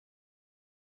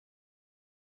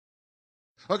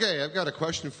Okay, I've got a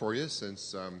question for you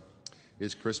since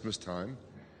it's Christmas time.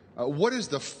 What is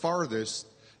the farthest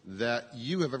that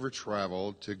you have ever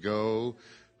traveled to go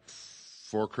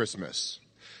for Christmas?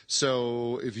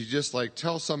 So if you just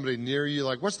tell somebody near you,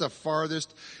 what's the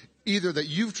farthest either that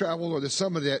you've traveled or there's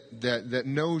somebody that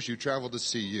knows you traveled to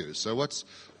see you. So what's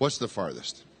the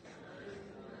farthest?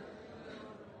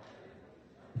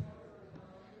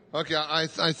 Okay,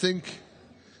 I think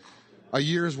a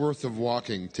year's worth of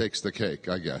walking takes the cake,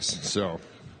 I guess. So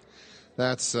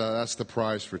that's the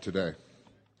prize for today.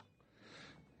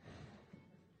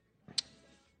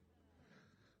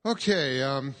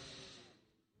 Okay,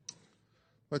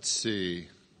 let's see.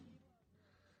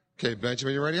 Okay,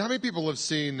 Benjamin, you ready? How many people have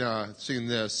seen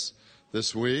this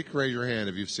week? Raise your hand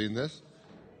if you've seen this.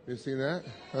 You've seen that?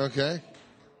 Okay.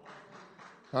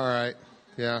 All right.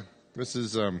 Yeah. This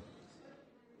is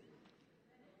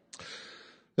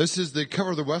the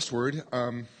cover of the Westward.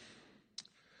 I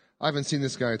haven't seen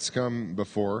this guy at Scum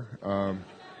before.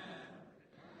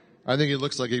 I think he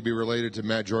looks like he'd be related to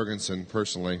Matt Jorgensen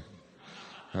personally.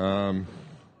 Yeah,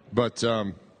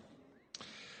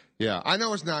 I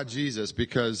know it's not Jesus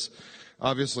because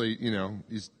obviously,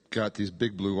 he's got these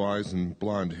big blue eyes and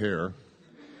blonde hair,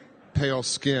 pale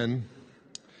skin,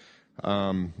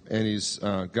 and he's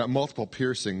got multiple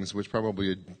piercings, which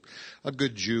probably a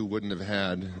good Jew wouldn't have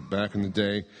had back in the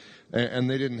day. And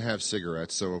they didn't have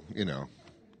cigarettes, so,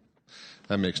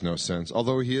 that makes no sense.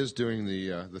 Although he is doing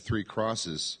the three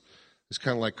crosses. It's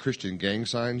kind of like Christian gang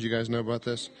signs. You guys know about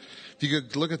this? If you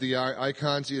could look at the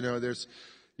icons, you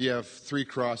have three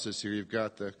crosses here. You've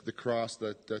got the cross,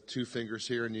 the two fingers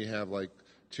here, and you have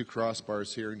two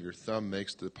crossbars here, and your thumb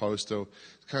makes the post. So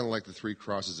it's kind of like the three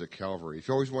crosses at Calvary. If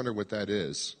you always wonder what that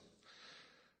is,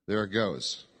 there it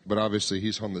goes. But obviously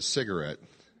he's holding the cigarette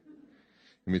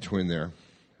in between there.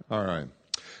 All right.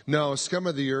 No, Scum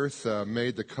of the Earth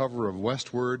made the cover of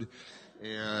Westward,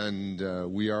 and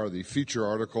we are the feature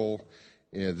article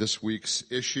in this week's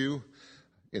issue.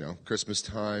 Christmas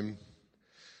time.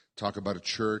 Talk about a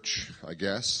church, I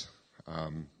guess.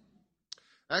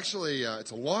 Actually,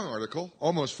 it's a long article,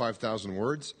 almost 5,000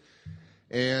 words.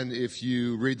 And if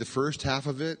you read the first half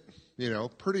of it,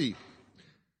 pretty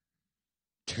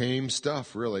tame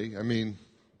stuff, really. I mean,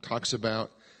 talks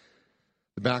about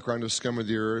the background of Scum of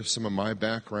the Earth, some of my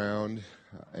background,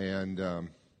 and, and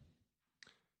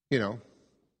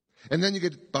then you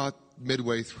get about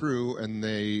midway through and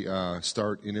they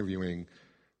start interviewing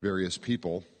various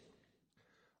people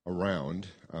around,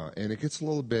 and it gets a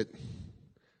little bit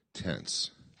tense.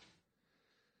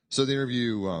 So they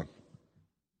interview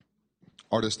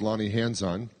artist Lonnie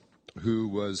Hanson, who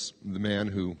was the man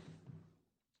who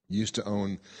used to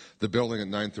own the building at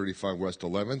 935 West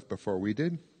 11th before we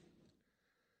did.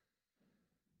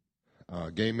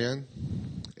 Gay man,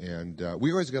 and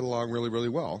we always got along really, really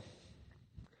well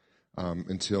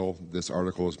until this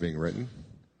article was being written.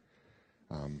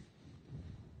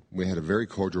 We had a very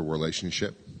cordial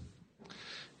relationship.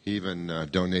 He even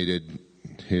donated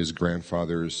his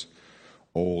grandfather's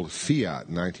old Fiat,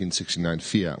 1969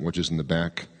 Fiat, which is in the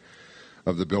back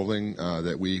of the building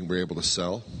that we were able to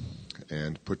sell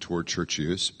and put toward church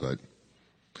use.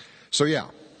 So yeah,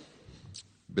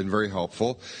 been very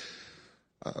helpful.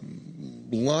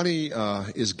 Lonnie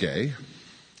is gay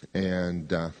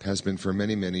and has been for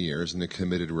many, many years in a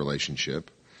committed relationship.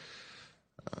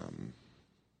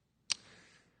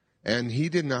 And he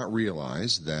did not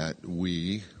realize that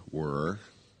we were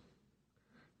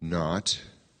not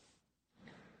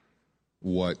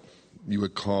what you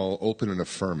would call open and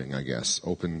affirming, I guess.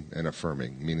 Open and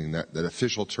affirming, meaning that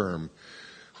official term,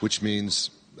 which means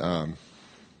as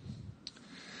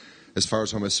far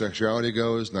as homosexuality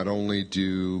goes, not only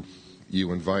do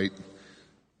you invite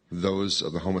those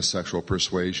of the homosexual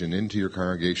persuasion into your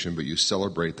congregation, but you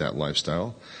celebrate that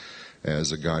lifestyle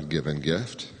as a God-given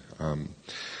gift.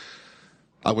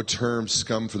 I would term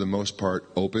Scum, for the most part,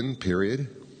 open, period.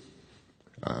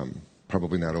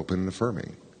 Probably not open and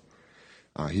affirming.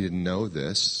 He didn't know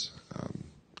this,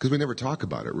 because we never talk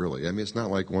about it, really. I mean, it's not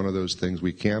like one of those things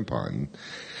we camp on.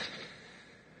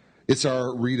 It's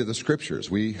our read of the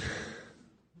Scriptures.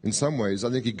 In some ways,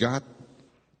 I think he got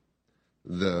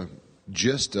the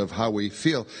gist of how we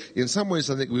feel. In some ways,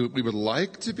 I think we would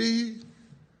like to be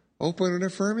open and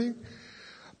affirming,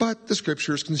 but the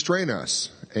Scriptures constrain us.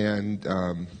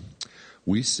 And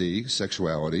we see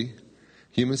sexuality,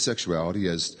 human sexuality,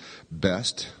 as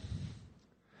best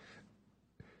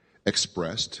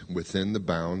expressed within the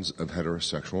bounds of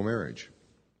heterosexual marriage,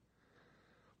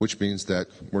 which means that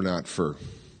we're not for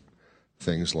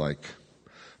things like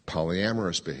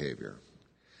polyamorous behavior.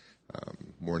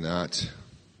 We're not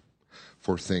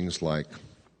for things like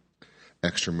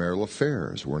extramarital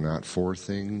affairs. We're not for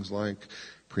things like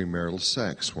premarital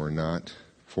sex. We're not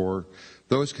for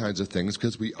those kinds of things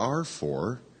because we are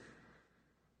for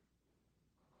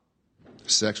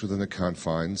sex within the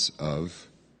confines of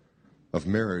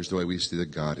marriage, the way we see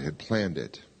that God had planned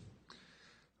it.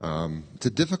 It's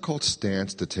a difficult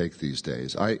stance to take these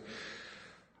days. I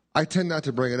tend not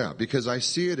to bring it up because I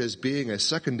see it as being a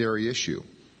secondary issue,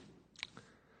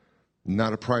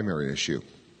 not a primary issue.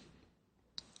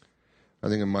 I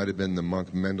think it might have been the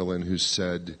monk Mendelin who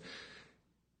said,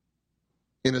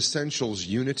 in essentials,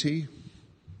 unity.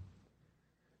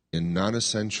 In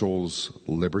non-essentials,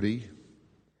 liberty.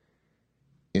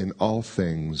 In all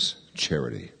things,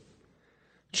 charity.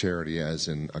 Charity as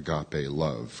in agape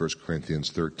love, 1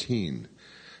 Corinthians 13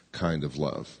 kind of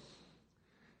love.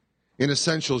 In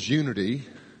essentials, unity.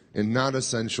 In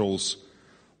non-essentials,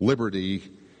 liberty.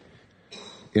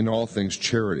 In all things,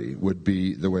 charity would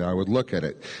be the way I would look at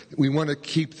it. We want to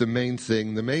keep the main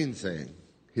thing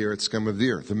here at Scum of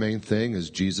the Earth. The main thing is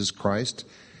Jesus Christ,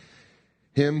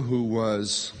 him who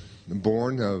was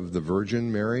born of the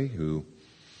Virgin Mary, who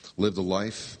lived a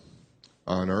life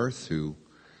on earth, who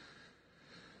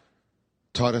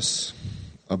taught us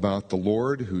about the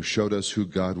Lord, who showed us who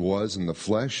God was in the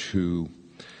flesh, who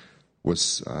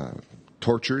was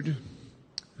tortured,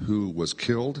 who was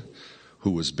killed,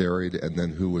 who was buried, and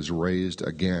then who was raised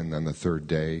again on the third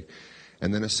day,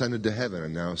 and then ascended to heaven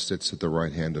and now sits at the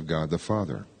right hand of God the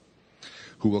Father,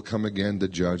 who will come again to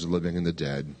judge the living and the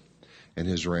dead, and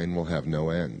his reign will have no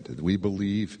end. We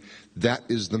believe that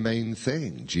is the main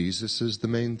thing. Jesus is the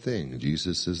main thing.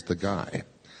 Jesus is the guy.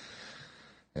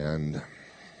 And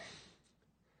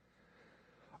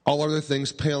all other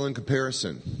things pale in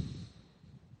comparison,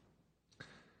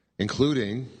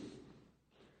 including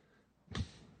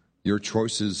your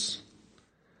choices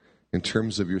in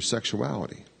terms of your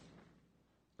sexuality.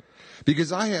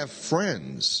 Because I have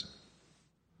friends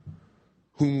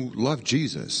who love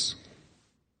Jesus,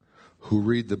 who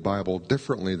read the Bible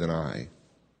differently than I,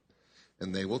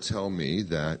 and they will tell me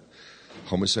that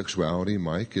homosexuality,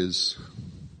 Mike, is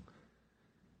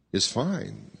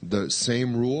fine. The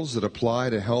same rules that apply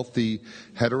to healthy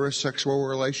heterosexual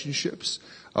relationships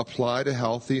apply to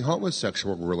healthy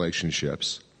homosexual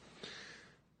relationships.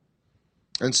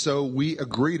 And so we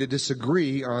agree to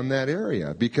disagree on that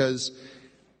area because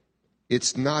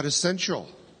it's not essential.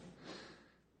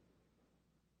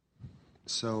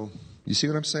 So, you see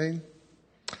what I'm saying?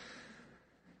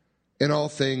 In all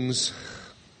things,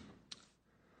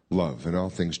 love. In all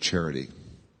things, charity.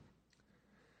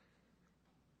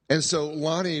 And so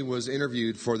Lonnie was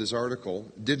interviewed for this article,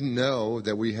 didn't know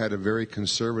that we had a very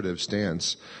conservative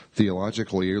stance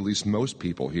theologically, or at least most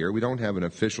people here. We don't have an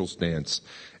official stance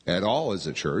at all as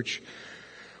a church.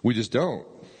 We just don't.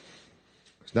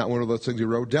 It's not one of those things we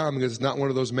wrote down because it's not one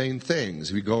of those main things.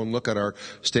 If you go and look at our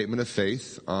statement of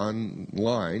faith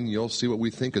online, you'll see what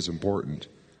we think is important.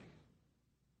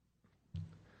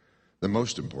 The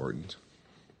most important.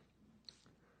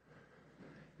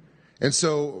 And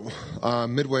so,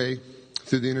 midway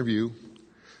through the interview,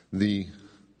 the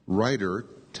writer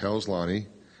tells Lonnie,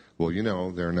 well, you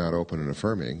know, they're not open and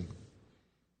affirming.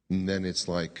 And then it's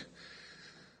like,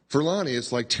 for Lonnie,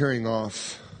 it's like tearing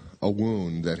off a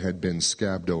wound that had been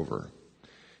scabbed over.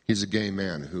 He's a gay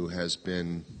man who has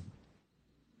been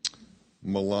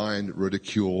maligned,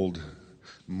 ridiculed,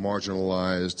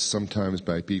 marginalized, sometimes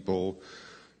by people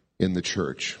in the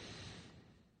church.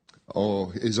 Oh,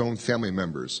 his own family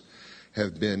members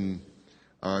have been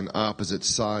on opposite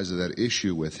sides of that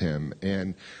issue with him.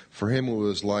 And for him, it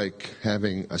was like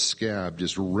having a scab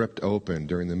just ripped open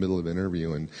during the middle of an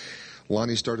interview. And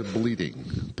Lonnie started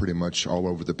bleeding pretty much all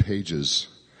over the pages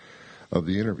of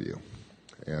the interview.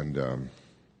 And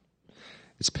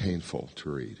it's painful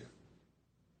to read.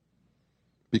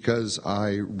 Because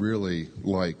I really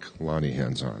like Lonnie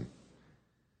Hands-On.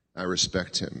 I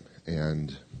respect him.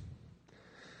 And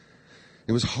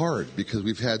it was hard because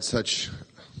we've had such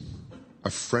a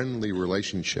friendly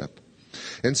relationship.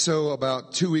 And so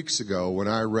about 2 weeks ago, when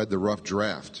I read the rough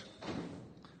draft,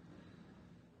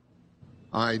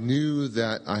 I knew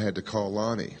that I had to call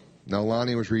Lonnie. Now,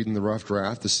 Lonnie was reading the rough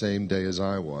draft the same day as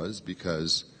I was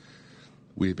because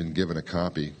we had been given a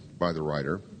copy by the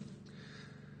writer,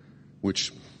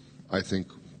 which I think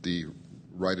the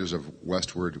writers of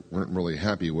Westward weren't really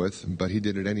happy with, but he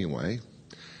did it anyway.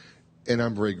 And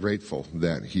I'm very grateful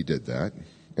that he did that.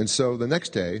 And so the next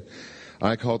day,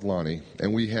 I called Lonnie,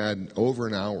 and we had over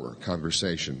an hour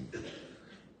conversation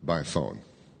by phone.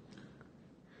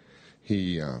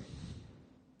 He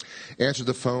answered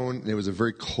the phone, and it was a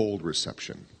very cold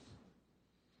reception.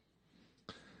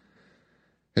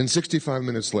 And 65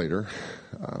 minutes later,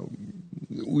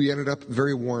 we ended up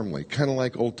very warmly, kind of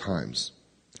like old times,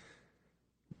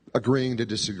 agreeing to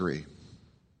disagree.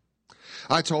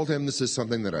 I told him this is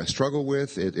something that I struggle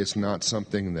with. It's not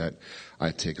something that I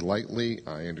take lightly.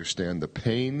 I understand the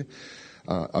pain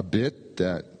a bit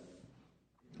that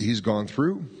he's gone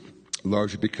through,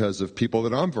 largely because of people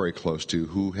that I'm very close to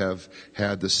who have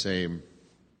had the same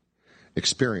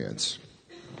experience.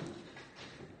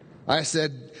 I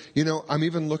said, I'm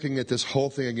even looking at this whole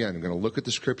thing again. I'm going to look at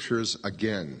the scriptures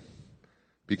again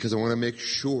because I want to make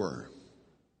sure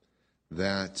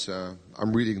that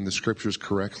I'm reading the scriptures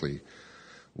correctly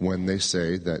when they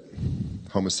say that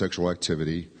homosexual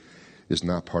activity is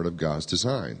not part of God's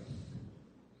design.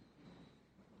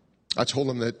 I told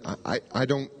him that I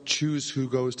don't choose who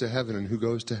goes to heaven and who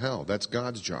goes to hell. That's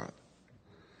God's job.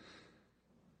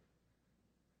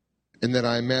 And that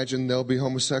I imagine there'll be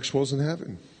homosexuals in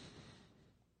heaven.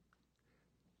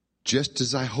 Just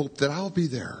as I hope that I'll be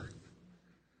there.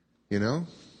 And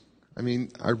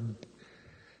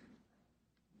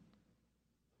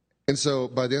so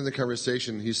by the end of the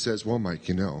conversation, he says, well, Mike,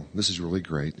 this is really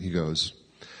great. He goes,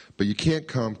 but you can't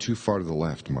come too far to the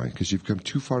left, Mike, because you've come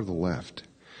too far to the left.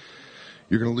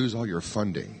 You're going to lose all your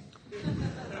funding.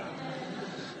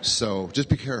 So just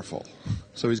be careful.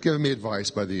 So he's giving me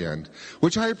advice by the end,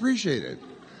 which I appreciated.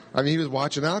 He was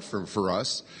watching out for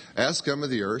us as scum of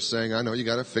the earth, saying, I know you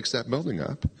got to fix that building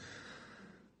up.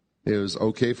 It was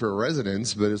okay for a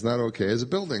residence, but it's not okay as a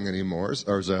building anymore,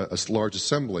 or as a large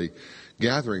assembly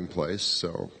gathering place.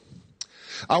 So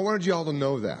I wanted you all to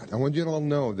know that. I wanted you all to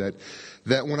know that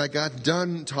when I got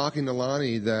done talking to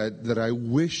Lonnie, that I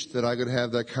wished that I could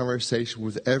have that conversation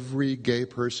with every gay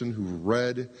person who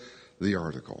read the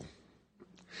article.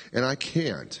 And I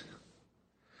can't.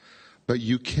 But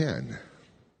you can.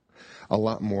 A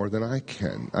lot more than I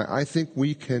can. I think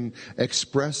we can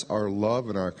express our love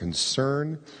and our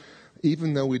concern,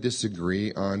 even though we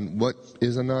disagree on what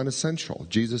is a non-essential.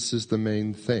 Jesus is the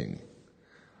main thing.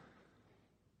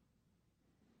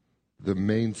 The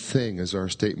main thing is our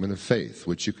statement of faith,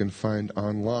 which you can find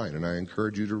online, and I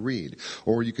encourage you to read.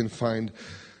 Or you can find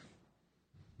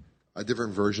a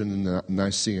different version in the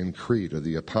Nicene Creed, or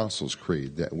the Apostles'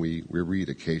 Creed, that we read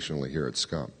occasionally here at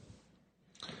Scum.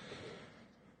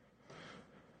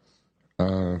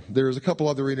 There's a couple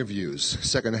other interviews,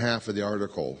 second half of the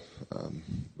article,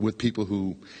 with people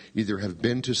who either have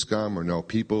been to Scum or know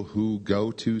people who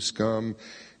go to Scum,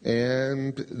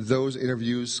 and those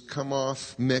interviews come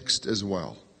off mixed as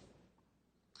well.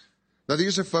 Now,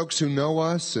 these are folks who know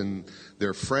us and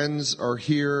their friends are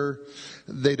here.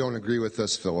 They don't agree with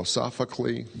us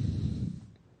philosophically.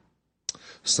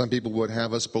 Some people would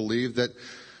have us believe that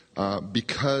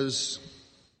because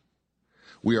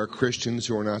we are Christians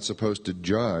who are not supposed to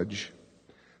judge,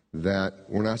 that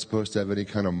we're not supposed to have any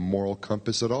kind of moral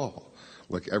compass at all,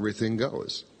 like everything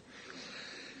goes.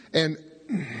 And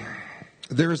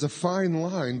there is a fine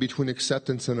line between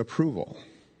acceptance and approval.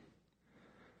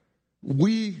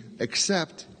 We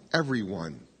accept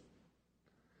everyone.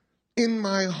 In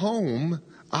my home,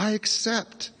 I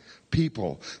accept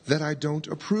people that I don't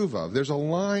approve of. There's a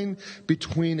line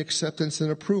between acceptance and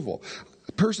approval.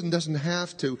 A person doesn't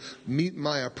have to meet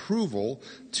my approval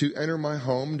to enter my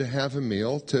home, to have a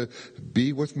meal, to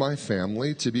be with my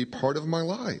family, to be part of my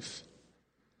life.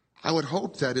 I would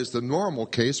hope that is the normal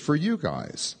case for you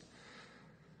guys.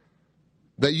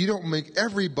 That you don't make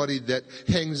everybody that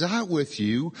hangs out with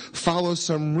you follow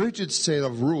some rigid set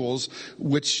of rules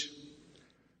which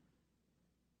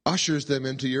ushers them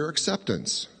into your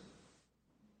acceptance.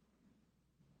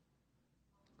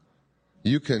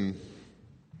 You can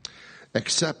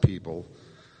accept people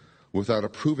without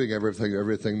approving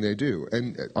everything they do.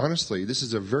 And honestly, this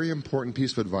is a very important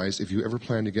piece of advice if you ever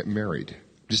plan to get married.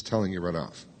 Just telling you right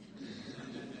off.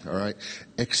 All right?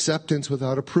 Acceptance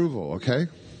without approval, okay?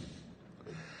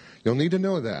 You'll need to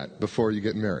know that before you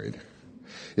get married.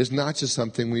 It's not just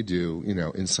something we do,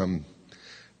 in some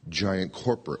giant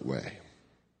corporate way.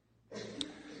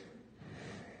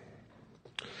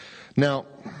 Now,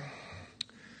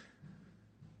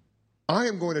 I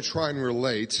am going to try and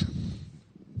relate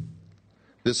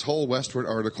this whole Westward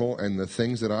article and the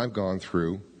things that I've gone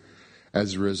through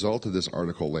as a result of this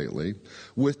article lately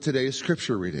with today's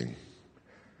scripture reading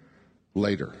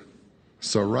later.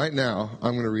 So right now,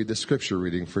 I'm going to read the scripture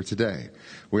reading for today.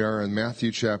 We are in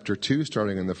Matthew chapter 2,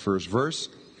 starting in the first verse.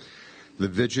 The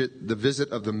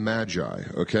visit of the Magi,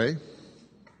 okay?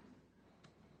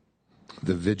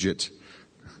 The visit.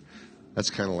 That's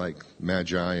kind of like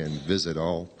Magi and visit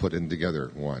all put in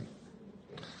together one.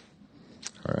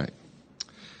 All right.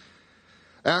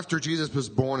 After Jesus was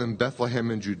born in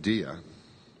Bethlehem in Judea,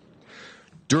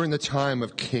 During the time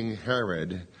of King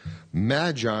Herod,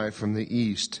 Magi from the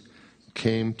east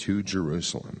came to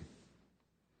Jerusalem.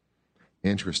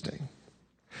 Interesting.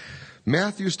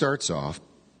 Matthew starts off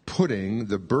putting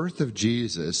the birth of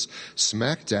Jesus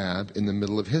smack dab in the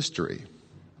middle of history,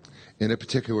 in a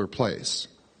particular place,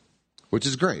 which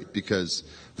is great because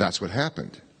that's what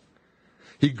happened.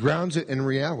 He grounds it in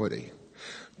reality.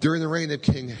 During the reign of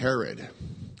King Herod.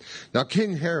 Now,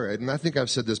 King Herod, and I think I've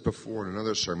said this before in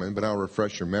another sermon, but I'll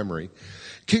refresh your memory.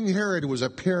 King Herod was a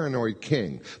paranoid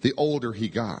king the older he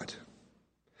got.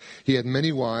 He had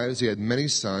many wives, he had many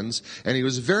sons, and he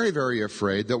was very, very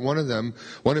afraid that one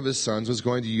of his sons was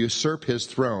going to usurp his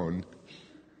throne.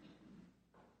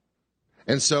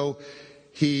 And so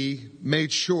he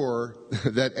made sure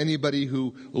that anybody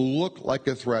who looked like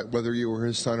a threat, whether you were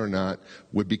his son or not,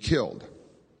 would be killed.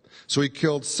 So he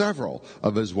killed several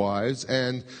of his wives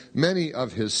and many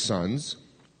of his sons,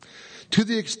 to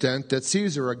the extent that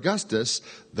Caesar Augustus,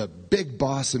 the big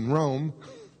boss in Rome,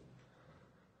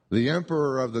 the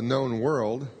emperor of the known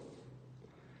world,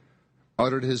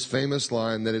 uttered his famous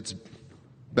line that it's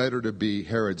better to be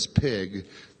Herod's pig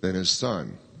than his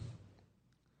son.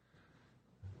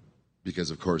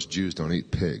 Because, of course, Jews don't eat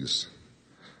pigs.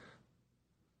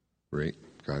 Right?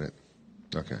 Got it?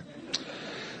 Okay.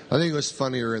 I think it was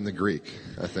funnier in the Greek,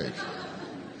 I think.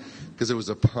 Because it was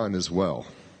a pun as well.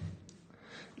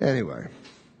 Anyway.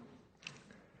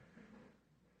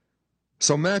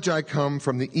 So Magi come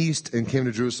from the east and came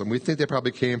to Jerusalem. We think they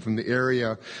probably came from the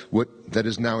area that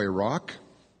is now Iraq.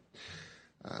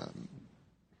 And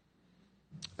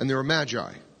they were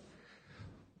Magi.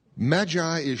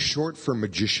 Magi is short for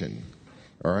magician,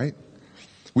 all right?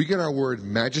 We get our word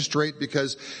magistrate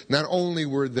because not only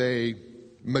were they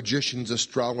magicians,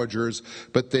 astrologers,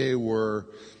 but they were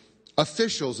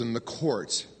officials in the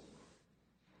court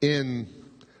in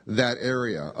that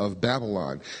area of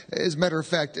Babylon. As a matter of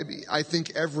fact, I think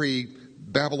every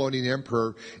Babylonian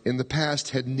emperor in the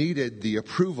past had needed the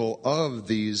approval of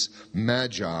these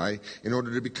magi in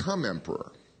order to become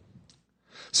emperor.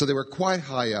 So they were quite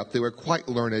high up. They were quite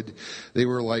learned. They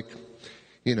were like,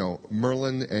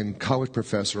 Merlin and college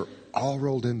professor all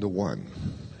rolled into one.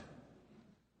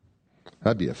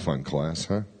 That'd be a fun class,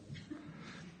 huh?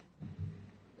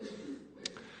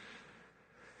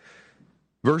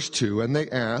 Verse 2, and they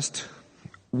asked,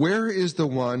 "Where is the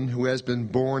one who has been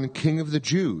born King of the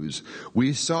Jews?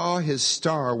 We saw his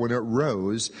star when it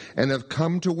rose and have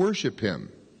come to worship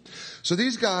him." So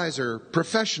these guys are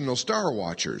professional star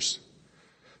watchers.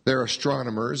 They're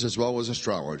astronomers as well as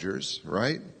astrologers,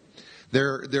 right?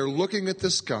 They're looking at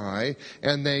the sky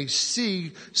and they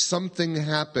see something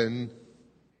happen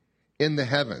in the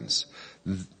heavens.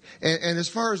 And as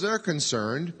far as they're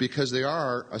concerned, because they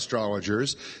are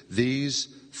astrologers, these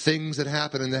things that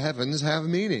happen in the heavens have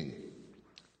meaning.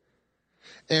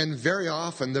 And very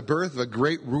often the birth of a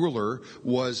great ruler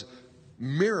was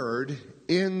mirrored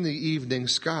in the evening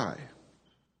sky.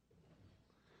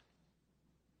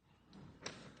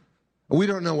 We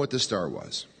don't know what the star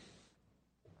was.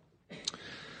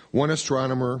 One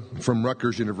astronomer from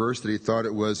Rutgers University thought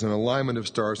it was an alignment of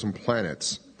stars and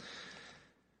planets.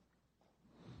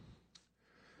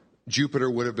 Jupiter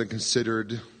would have been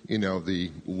considered,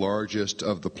 the largest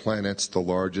of the planets, the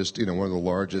largest, one of the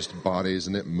largest bodies,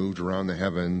 and it moved around the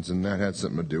heavens, and that had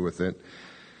something to do with it.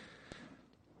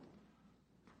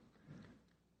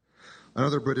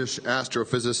 Another British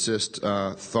astrophysicist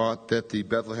thought that the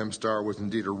Bethlehem star was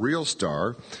indeed a real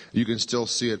star. You can still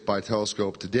see it by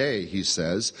telescope today, he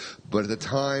says. But at the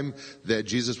time that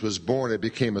Jesus was born, it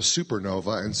became a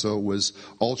supernova, and so it was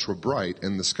ultra bright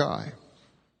in the sky.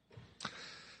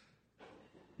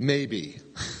 Maybe.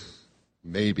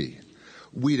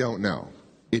 We don't know.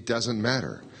 It doesn't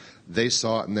matter. They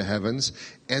saw it in the heavens,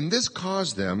 and this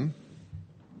caused them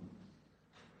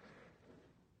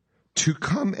to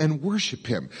come and worship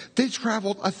him. They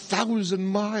traveled 1,000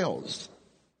 miles.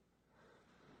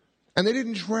 And they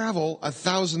didn't travel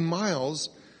 1,000 miles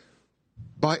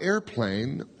by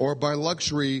airplane or by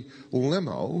luxury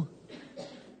limo.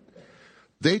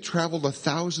 They traveled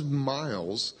 1,000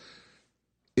 miles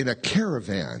in a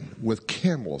caravan with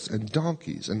camels and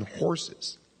donkeys and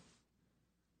horses.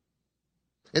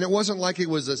 And it wasn't like it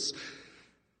was a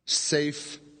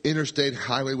safe interstate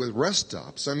highway with rest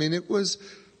stops. It was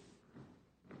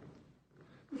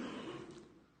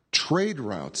trade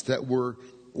routes that were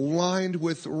lined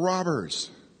with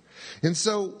robbers. And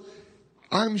so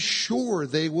I'm sure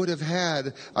they would have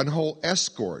had a whole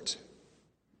escort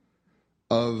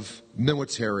of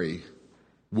military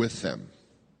with them.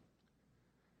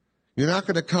 You're not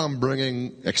going to come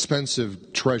bringing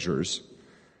expensive treasures.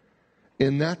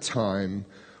 In that time,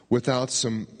 without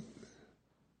some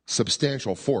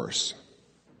substantial force.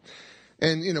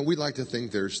 And, we like to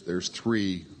think there's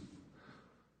three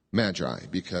magi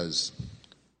because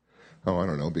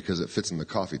it fits in the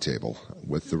coffee table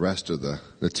with the rest of the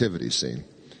nativity scene.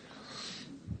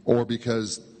 Or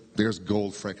because there's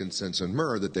gold, frankincense, and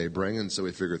myrrh that they bring, and so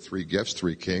we figure 3 gifts,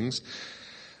 3 kings.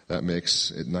 That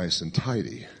makes it nice and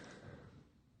tidy.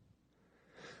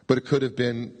 But it could have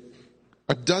been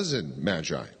a dozen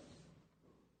magi.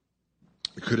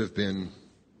 It could have been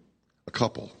a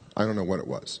couple. I don't know what it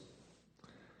was.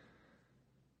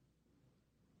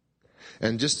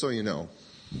 And just so you know,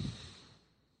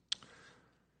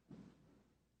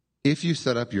 if you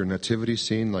set up your nativity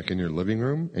scene like in your living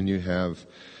room and you have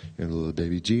little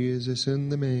baby Jesus in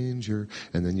the manger,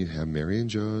 and then you have Mary and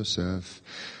Joseph,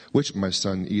 which my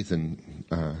son Ethan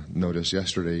noticed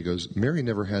yesterday. He goes, Mary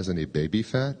never has any baby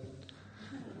fat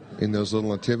in those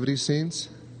little nativity scenes.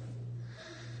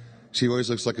 She always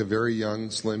looks like a very young,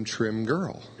 slim, trim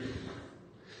girl.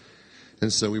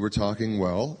 And so we were talking,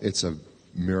 well, it's a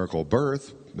miracle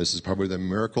birth. This is probably the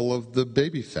miracle of the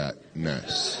baby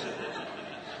fatness.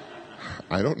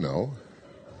 I don't know.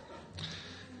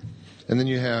 And then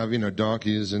you have,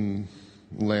 donkeys and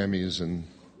lammies and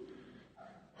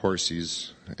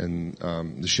horses and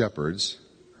the shepherds,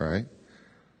 right?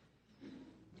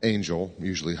 Angel,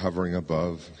 usually hovering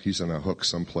above. He's on a hook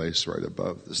someplace right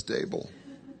above the stable.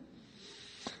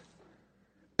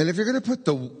 And if you're going to put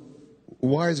the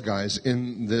wise guys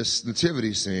in this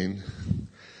nativity scene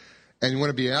and you want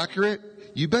to be accurate,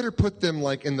 you better put them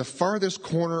like in the farthest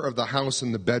corner of the house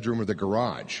in the bedroom or the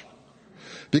garage.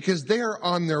 Because they are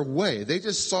on their way. They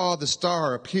just saw the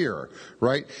star appear,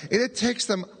 right? And it takes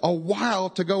them a while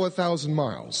to go 1,000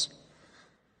 miles.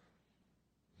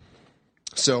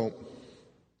 So,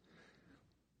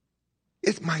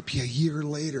 it might be a year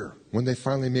later when they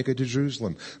finally make it to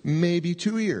Jerusalem. Maybe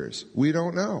 2 years. We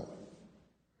don't know.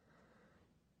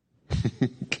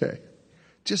 Okay.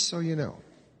 Just so you know.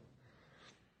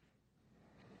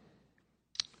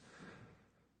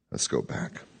 Let's go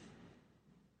back.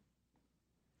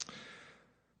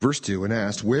 Verse 2, and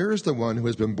asked, where is the one who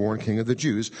has been born King of the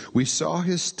Jews? We saw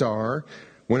his star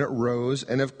when it rose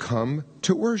and have come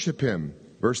to worship him.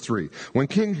 Verse 3, when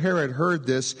King Herod heard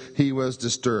this, he was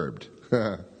disturbed.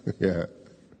 Yeah,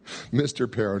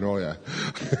 Mr. Paranoia.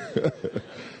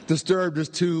 Disturbed is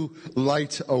too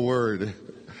light a word.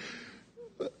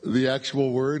 The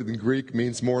actual word in Greek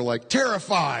means more like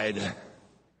terrified,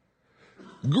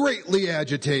 greatly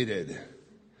agitated,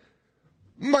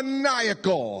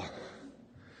 maniacal.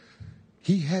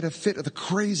 He had a fit of the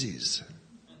crazies.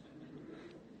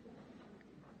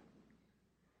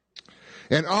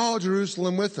 And all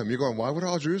Jerusalem with him. You're going, why would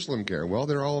all Jerusalem care? Well,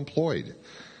 they're all employed.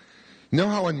 You know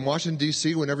how in Washington,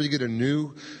 D.C., whenever you get a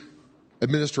new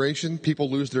administration, people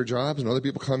lose their jobs and other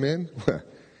people come in?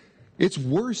 It's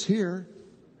worse here.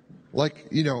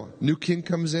 Like, new king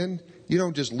comes in, you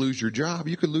don't just lose your job,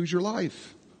 you could lose your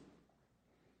life.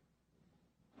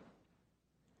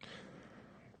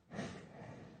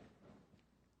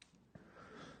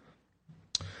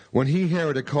 When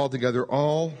Herod had called together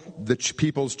all the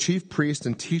people's chief priests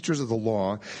and teachers of the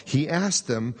law, he asked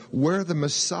them where the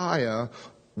Messiah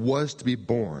was to be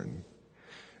born.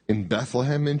 In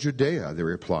Bethlehem in Judea, they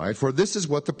replied, for this is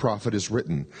what the prophet has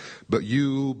written. But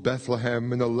you,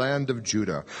 Bethlehem, in the land of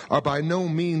Judah, are by no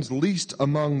means least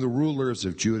among the rulers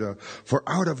of Judah, for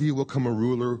out of you will come a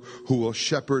ruler who will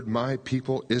shepherd my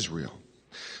people Israel.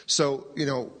 So,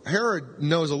 Herod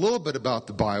knows a little bit about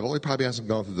the Bible. He probably hasn't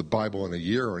gone through the Bible in a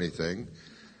year or anything.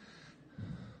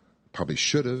 Probably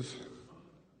should have.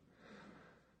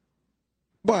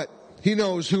 But he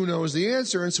knows who knows the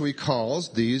answer, and so he calls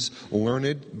these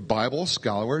learned Bible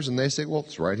scholars, and they say, well,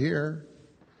 it's right here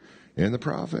in the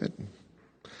prophet.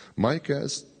 Micah,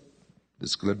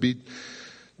 it's going to be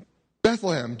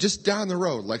Bethlehem, just down the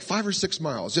road, like 5 or 6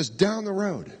 miles, just down the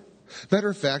road. Matter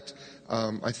of fact,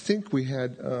 I think we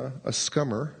had a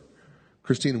scummer,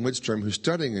 Christine Widstrom, who's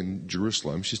studying in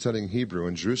Jerusalem. She's studying Hebrew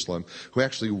in Jerusalem, who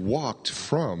actually walked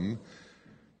from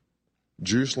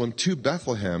Jerusalem to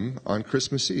Bethlehem on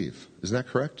Christmas Eve. Isn't that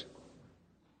correct?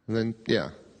 And then, yeah,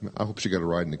 I hope she got a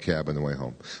ride in the cab on the way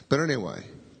home. But anyway,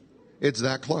 it's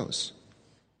that close.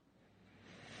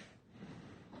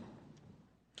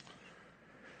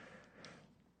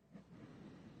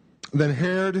 Then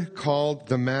Herod called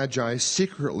the Magi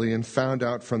secretly and found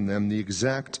out from them the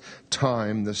exact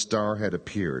time the star had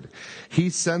appeared. He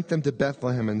sent them to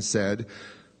Bethlehem and said,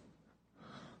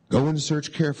 go and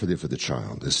search carefully for the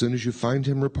child. As soon as you find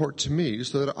him, report to me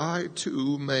so that I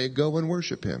too may go and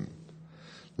worship him.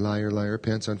 Liar, liar,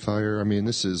 pants on fire. I mean,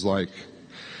 this is like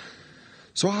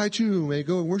so I too may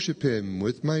go and worship him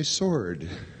with my sword.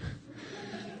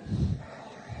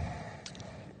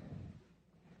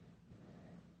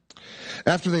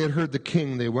 After they had heard the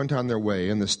king, they went on their way,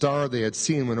 and the star they had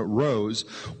seen when it rose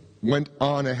went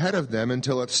on ahead of them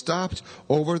until it stopped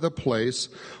over the place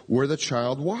where the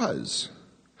child was.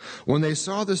 When they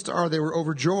saw the star, they were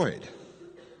overjoyed.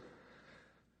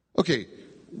 Okay,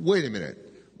 wait a minute.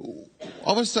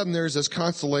 All of a sudden there's this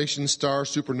constellation, star,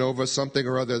 supernova, something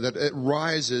or other, that it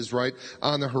rises right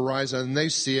on the horizon, and they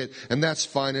see it, and that's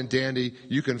fine and dandy.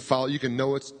 You can follow, you can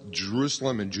know it's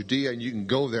Jerusalem and Judea, and you can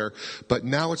go there, but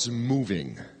now it's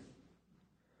moving.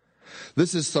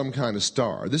 This is some kind of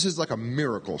star. This is like a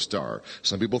miracle star.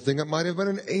 Some people think it might have been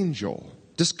an angel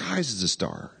disguised as a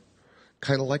star.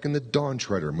 Kind of like in the Dawn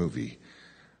Treader movie,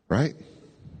 right?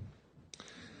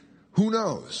 Who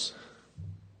knows?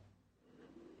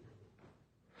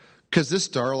 Because this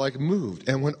star like moved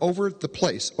and went over the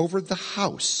place, over the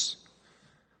house.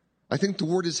 I think the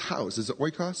word is house. Is it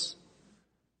oikos?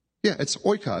 Yeah, it's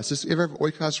oikos. You ever have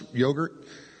oikos yogurt?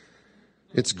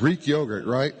 It's Greek yogurt,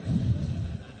 right?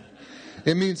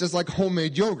 It means it's like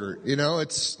homemade yogurt, you know.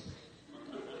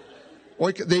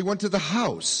 They went to the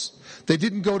house. They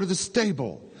didn't go to the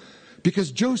stable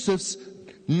because Joseph's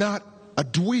not a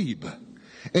dweeb.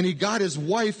 And he got his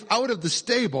wife out of the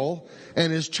stable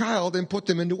and his child and put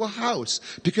them into a house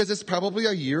because it's probably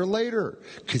a year later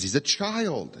because he's a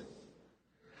child.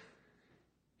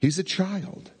 He's a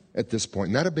child at this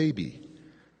point, not a baby.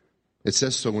 It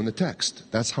says so in the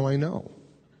text. That's how I know.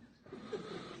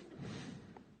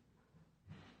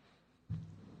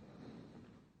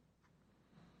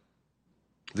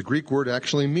 The Greek word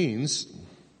actually means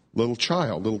little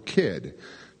child, little kid,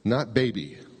 not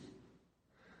baby.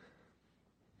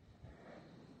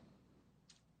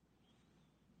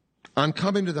 On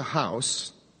coming to the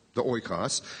house, the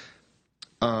oikos,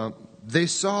 they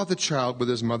saw the child with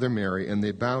his mother Mary, and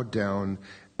they bowed down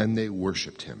and they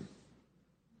worshiped him.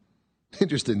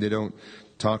 Interesting, they don't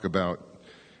talk about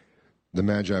the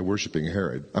Magi worshiping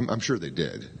Herod. I'm sure they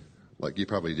did. Like, you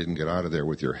probably didn't get out of there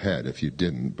with your head if you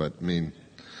didn't, but I mean,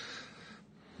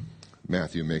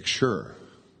 Matthew makes sure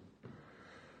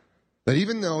that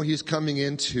even though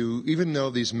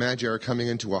these Magi are coming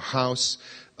into a house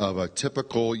of a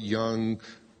typical young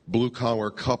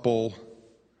blue-collar couple,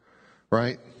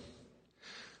 right?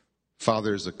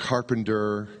 Father's a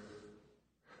carpenter,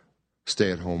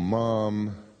 stay-at-home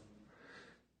mom,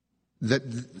 that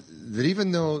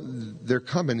even though they're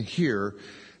coming here,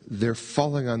 they're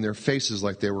falling on their faces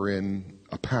like they were in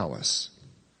a palace.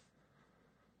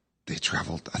 They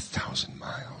traveled 1,000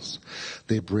 miles.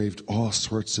 They braved all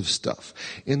sorts of stuff.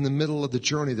 In the middle of the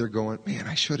journey, they're going, man,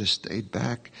 I should have stayed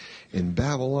back in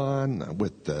Babylon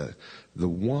with the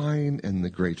wine and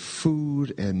the great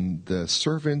food and the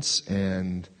servants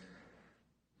and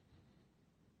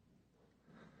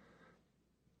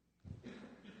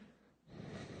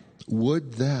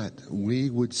would that we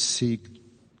would seek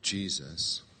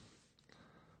Jesus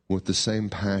with the same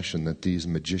passion that these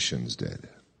magicians did.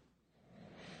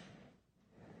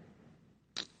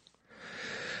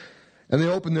 And they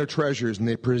opened their treasures, and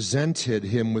they presented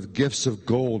him with gifts of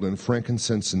gold and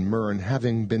frankincense and myrrh. And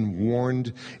having been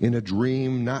warned in a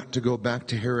dream not to go back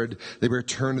to Herod, they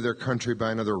returned to their country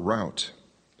by another route.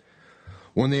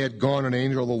 When they had gone, an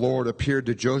angel of the Lord appeared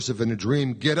to Joseph in a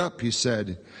dream. Get up, he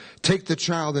said. Take the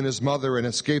child and his mother and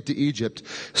escape to Egypt.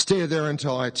 Stay there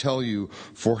until I tell you,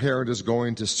 for Herod is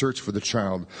going to search for the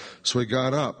child. So he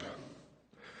got up,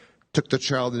 took the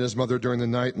child and his mother during the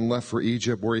night, and left for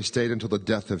Egypt, where he stayed until the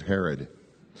death of Herod.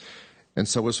 And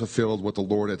so was fulfilled what the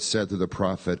Lord had said to the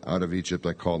prophet, out of Egypt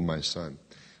I called my son.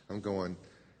 I'm going,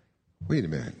 wait a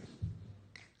minute.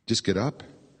 Just get up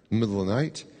in the middle of the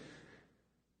night,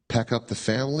 pack up the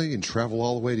family, and travel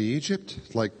all the way to Egypt?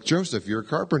 Like, Joseph, you're a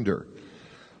carpenter.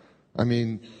 I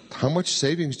mean, how much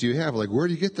savings do you have? Like, where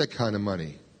do you get that kind of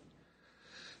money?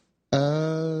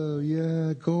 Oh,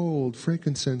 yeah, gold,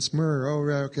 frankincense, myrrh. Oh,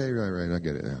 right, okay, right, I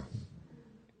get it now.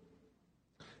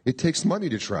 It takes money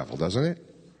to travel, doesn't it?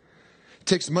 It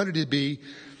takes money to be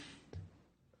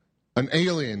an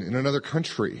alien in another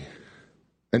country,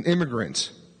 an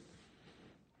immigrant.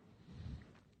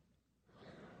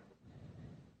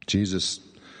 Jesus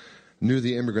knew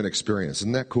the immigrant experience.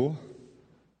 Isn't that cool?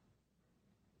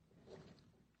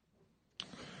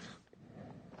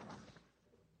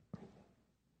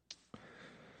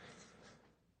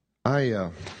 I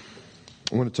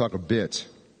want to talk a bit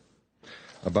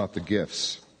about the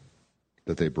gifts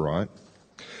that they brought.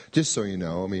 Just so you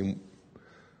know, I mean,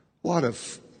 a lot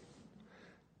of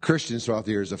Christians throughout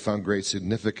the years have found great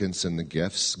significance in the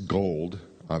gifts. Gold,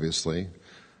 obviously.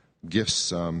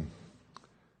 Gifts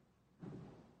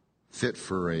fit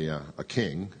for a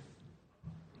king.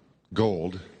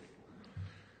 Gold.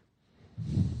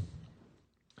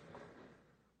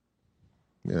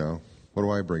 You know, what do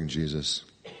I bring Jesus?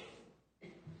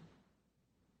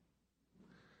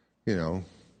 You know,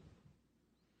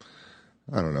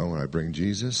 I don't know what I bring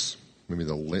Jesus. Maybe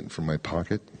the lint from my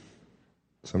pocket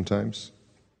sometimes.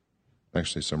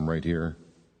 Actually, some right here.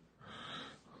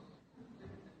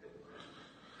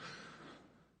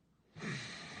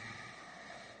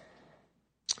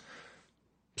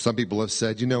 Some people have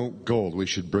said, you know, gold, we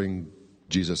should bring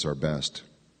Jesus our best.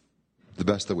 The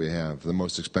best that we have, the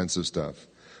most expensive stuff.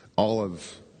 All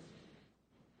of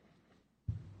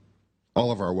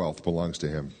our wealth belongs to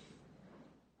him.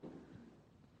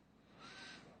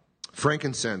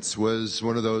 Frankincense was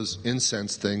one of those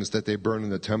incense things that they burn in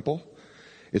the temple.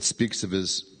 It speaks of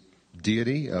his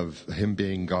deity, of him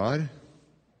being God.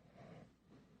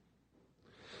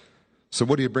 So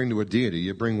what do you bring to a deity?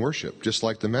 You bring worship, just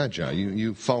like the Magi.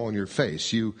 You fall on your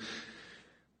face. You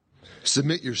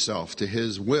submit yourself to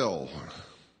his will.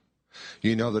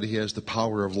 You know that he has the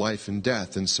power of life and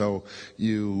death, and so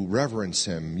you reverence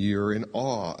him. You're in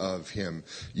awe of him.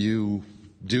 You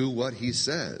do what he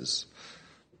says.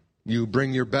 You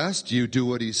bring your best. You do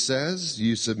what he says.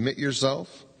 You submit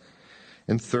yourself.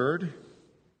 And third,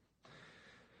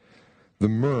 the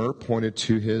myrrh pointed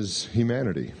to his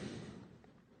humanity.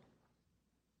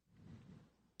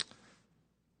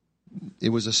 It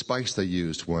was a spice they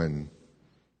used when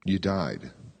you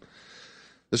died.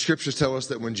 The scriptures tell us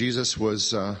that when Jesus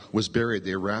was buried,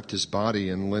 they wrapped his body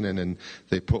in linen, and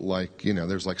they put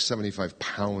there's like 75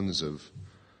 pounds of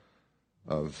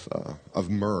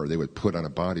myrrh they would put on a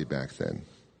body back then.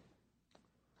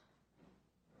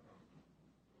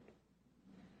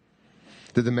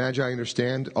 Did the Magi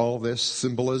understand all this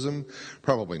symbolism?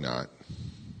 Probably not.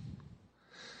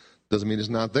 Doesn't mean it's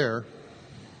not there.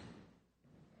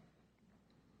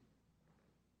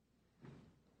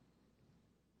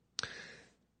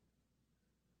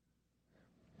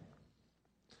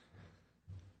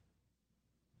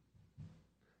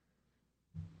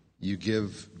 You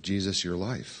give Jesus your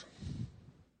life.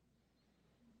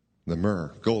 The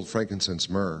myrrh, gold, frankincense,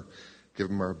 myrrh. Give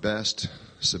him our best.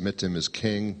 Submit to him as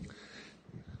king.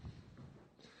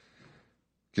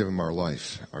 Give him our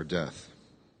life, our death.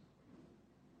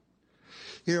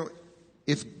 You know,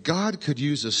 if God could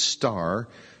use a star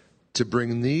to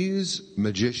bring these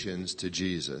magicians to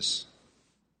Jesus,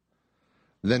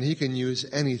 then he can use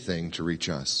anything to reach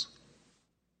us.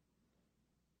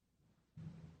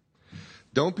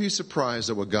 Don't be surprised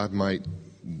at what God might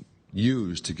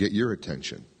use to get your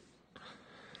attention.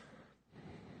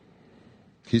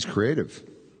 He's creative.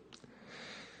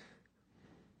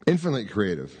 Infinitely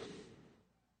creative.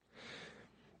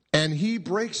 And he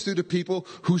breaks through to people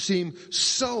who seem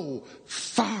so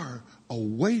far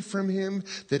away from him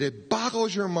that it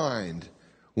boggles your mind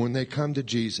when they come to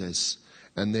Jesus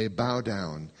and they bow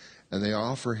down and they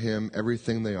offer him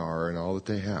everything they are and all that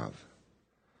they have.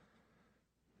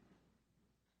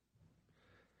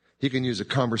 He can use a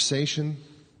conversation.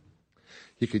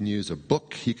 He can use a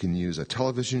book. He can use a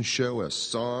television show, a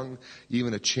song,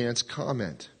 even a chance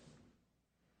comment.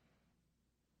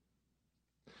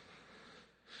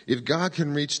 If God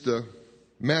can reach the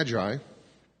Magi,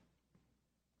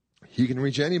 he can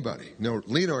reach anybody. No,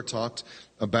 Leonard talked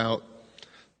about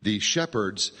the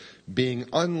shepherds being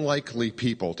unlikely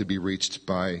people to be reached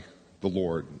by the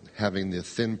Lord, having the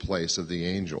thin place of the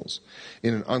angels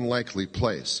in an unlikely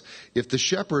place. If the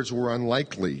shepherds were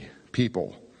unlikely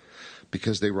people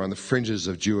because they were on the fringes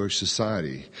of Jewish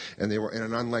society and they were in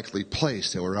an unlikely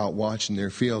place, they were out watching their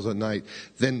fields at night,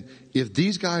 then if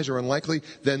these guys are unlikely,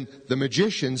 then the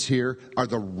magicians here are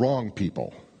the wrong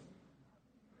people.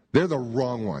 They're the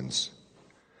wrong ones.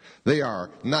 They are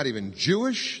not even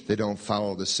Jewish. They don't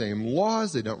follow the same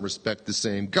laws. They don't respect the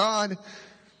same God.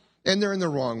 And they're in the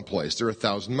wrong place. They're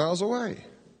 1,000 miles away.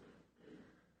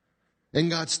 And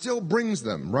God still brings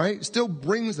them, right? Still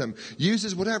brings them,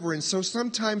 uses whatever. And so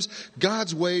sometimes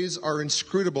God's ways are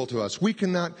inscrutable to us. We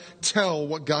cannot tell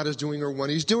what God is doing or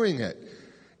when he's doing it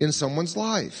in someone's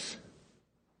life.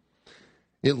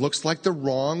 It looks like the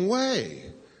wrong way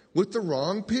with the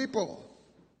wrong people.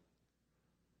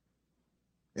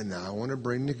 And now I want to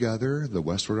bring together the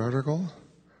Westward article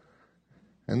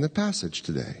and the passage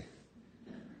today.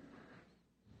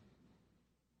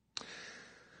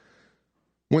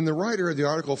 When the writer of the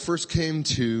article first came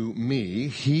to me,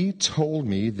 he told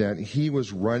me that he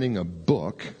was writing a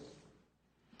book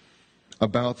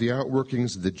about the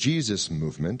outworkings of the Jesus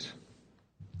movement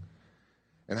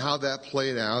and how that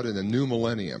played out in the new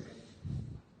millennium.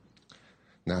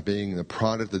 Now, being the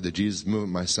product of the Jesus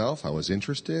movement myself, I was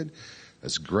interested.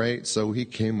 That's great. So he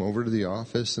came over to the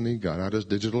office and he got out his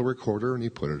digital recorder and he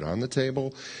put it on the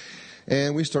table.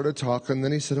 And we started talking.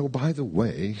 Then he said, oh, by the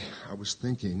way, I was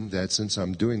thinking that since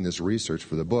I'm doing this research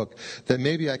for the book, that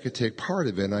maybe I could take part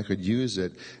of it and I could use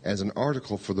it as an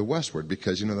article for the Westward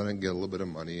because, then I can get a little bit of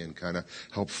money and kind of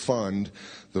help fund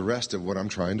the rest of what I'm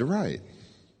trying to write.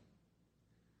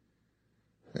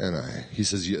 And he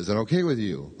says, is that okay with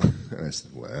you? And I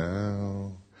said,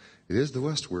 well, it is the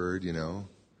Westward,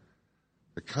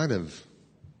 The kind of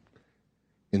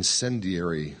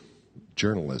incendiary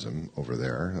journalism over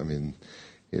there. I mean,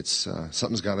 it's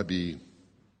something's got to be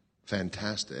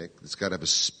fantastic. It's got to have a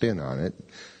spin on it.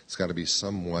 It's got to be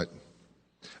somewhat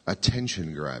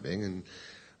attention-grabbing. And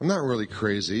I'm not really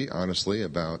crazy, honestly,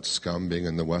 about Scum being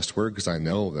in the Westward because I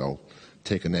know they'll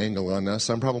take an angle on us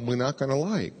I'm probably not going to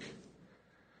like.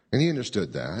 And he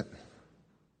understood that.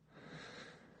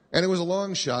 And it was a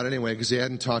long shot anyway because he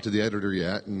hadn't talked to the editor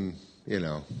yet. And,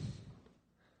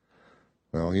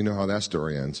 well, you know how that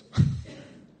story ends.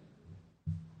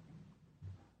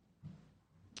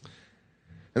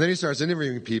 And then he starts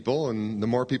interviewing people, and the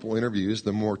more people interviews,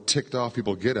 the more ticked off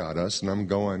people get at us. And I'm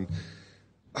going,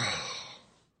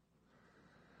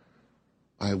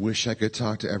 I wish I could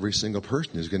talk to every single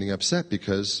person who's getting upset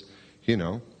because,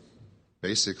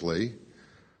 basically,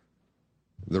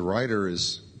 the writer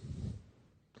is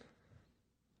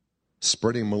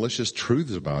spreading malicious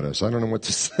truths about us. I don't know what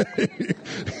to say.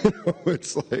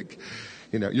 It's like,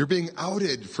 you're being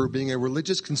outed for being a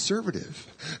religious conservative.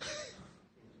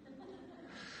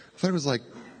 I thought it was like,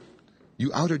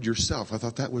 you outed yourself. I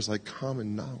thought that was like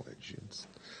common knowledge. It's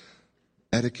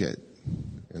etiquette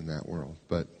in that world.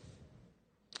 But,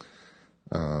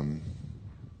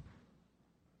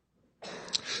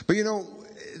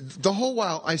 the whole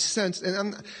while I sensed,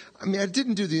 and I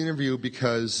didn't do the interview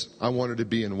because I wanted to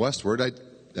be in Westward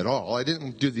at all. I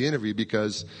didn't do the interview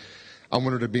because I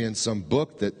wanted to be in some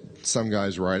book that some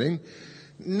guy's writing.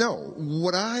 No,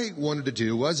 what I wanted to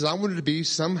do was I wanted to be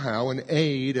somehow an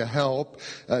aid, a help,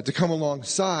 to come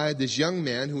alongside this young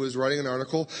man who was writing an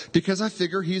article because I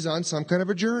figure he's on some kind of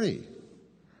a journey.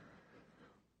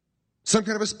 Some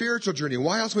kind of a spiritual journey.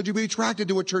 Why else would you be attracted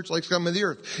to a church like Scum of the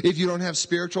Earth if you don't have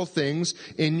spiritual things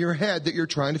in your head that you're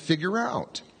trying to figure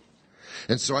out?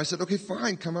 And so I said, okay,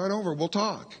 fine, come on over, we'll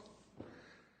talk.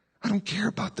 I don't care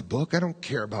about the book. I don't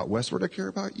care about Westward. I care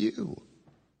about you.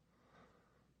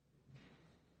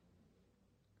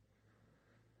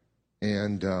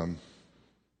 And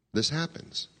this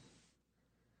happens.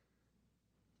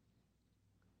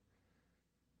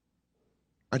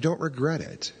 I don't regret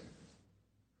it.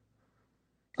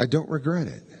 I don't regret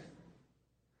it.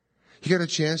 He got a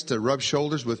chance to rub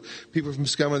shoulders with people from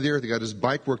Scum of the Earth. He got his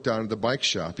bike worked on at the bike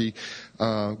shop. He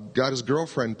got his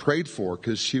girlfriend prayed for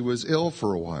because she was ill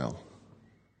for a while.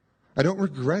 I don't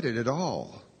regret it at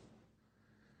all.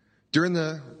 During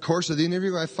the course of the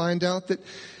interview, I find out that,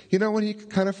 he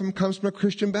kind of comes from a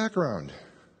Christian background.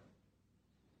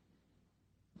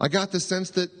 I got the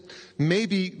sense that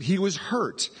maybe he was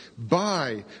hurt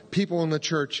by people in the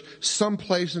church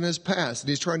someplace in his past, and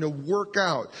he's trying to work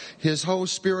out his whole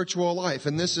spiritual life,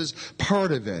 and this is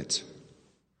part of it.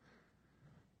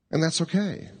 And that's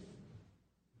okay.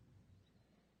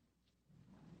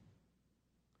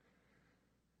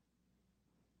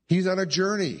 He's on a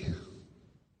journey.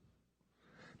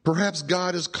 Perhaps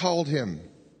God has called him,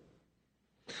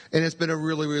 and it's been a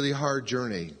really, really hard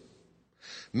journey.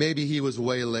 Maybe he was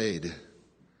waylaid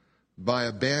by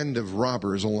a band of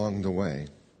robbers along the way.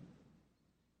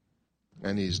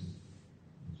 And he's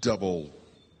double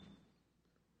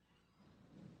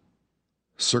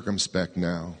circumspect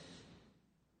now.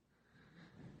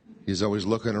 He's always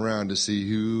looking around to see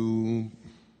who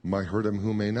might hurt him,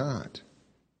 who may not.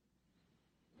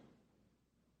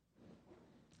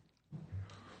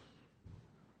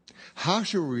 How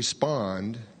should we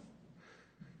respond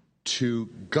to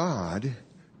God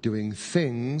doing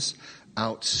things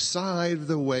outside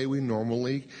the way we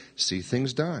normally see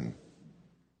things done?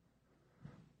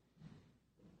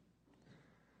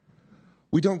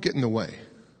 We don't get in the way,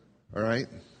 all right?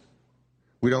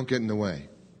 We don't get in the way.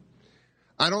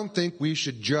 I don't think we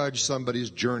should judge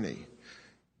somebody's journey.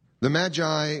 The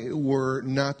Magi were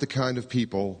not the kind of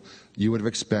people you would have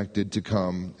expected to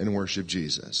come and worship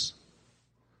Jesus.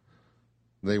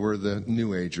 They were the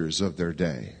New Agers of their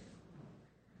day.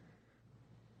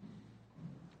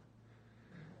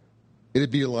 It'd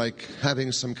be like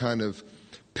having some kind of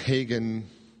pagan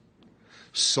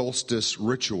solstice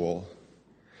ritual,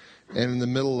 and in the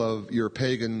middle of your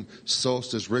pagan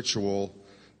solstice ritual,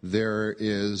 there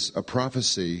is a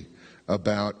prophecy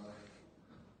about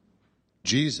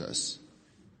Jesus.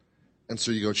 And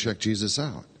so you go check Jesus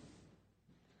out.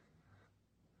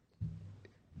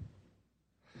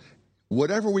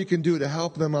 Whatever we can do to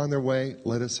help them on their way,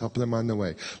 let us help them on their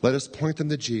way. Let us point them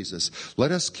to Jesus.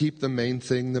 Let us keep the main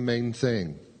thing the main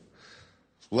thing.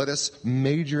 Let us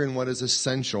major in what is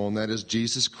essential, and that is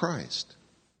Jesus Christ.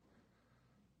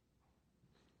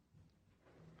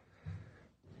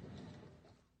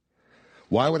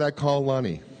 Why would I call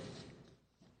Lonnie?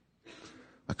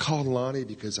 I called Lonnie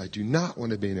because I do not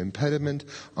want to be an impediment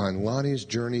on Lonnie's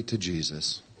journey to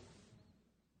Jesus.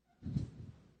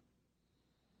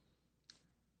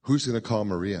 Who's going to call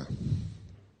Maria?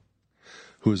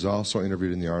 Who is also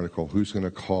interviewed in the article. Who's going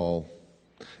to call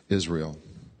Israel?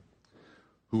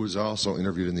 Who is also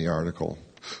interviewed in the article.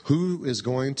 Who is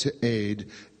going to aid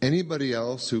anybody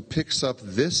else who picks up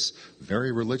this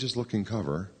very religious-looking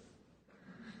cover,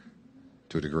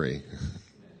 to a degree,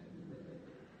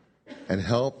 and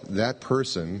help that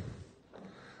person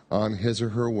on his or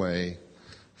her way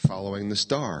following the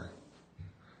star?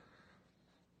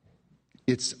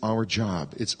 It's our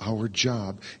job. It's our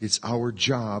job. It's our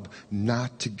job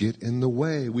not to get in the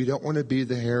way. We don't want to be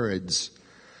the Herods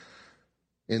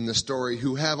in the story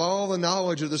who have all the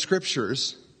knowledge of the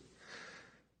scriptures,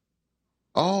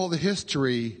 all the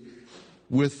history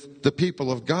with the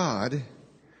people of God,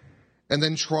 and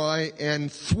then try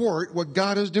and thwart what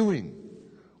God is doing.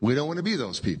 We don't want to be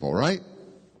those people, right?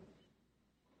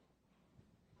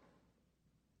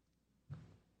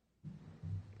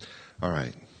 All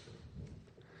right.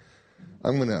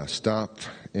 I'm going to stop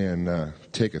and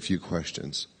take a few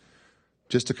questions.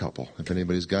 Just a couple. If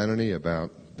anybody's got any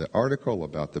about the article,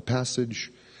 about the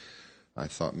passage, I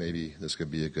thought maybe this could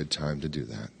be a good time to do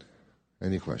that.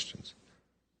 Any questions?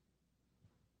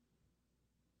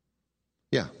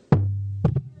 Yeah.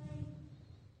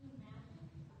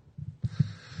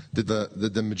 Did the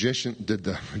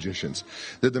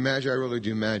Magi really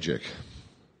do magic?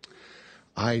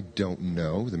 I don't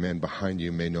know. The man behind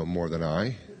you may know more than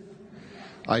I.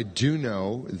 I do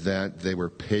know that they were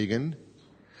pagan.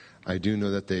 I do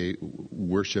know that they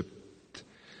worshiped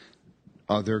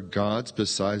other gods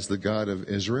besides the God of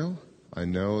Israel. I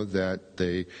know that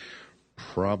they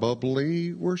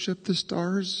probably worshiped the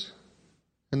stars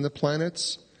and the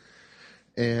planets.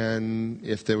 And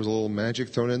if there was a little magic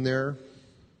thrown in there,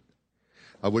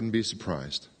 I wouldn't be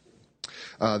surprised.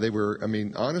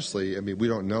 Honestly, we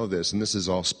don't know this, and this is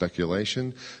all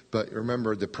speculation, but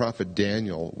remember the prophet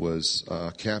Daniel was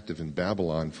captive in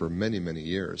Babylon for many, many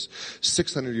years,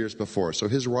 600 years before. So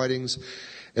his writings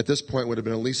at this point would have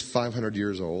been at least 500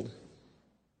 years old.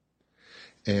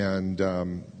 And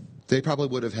they probably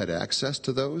would have had access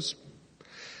to those.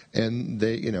 And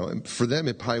they, for them,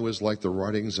 it probably was like the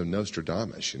writings of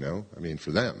Nostradamus,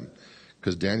 for them.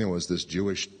 Because Daniel was this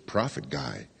Jewish prophet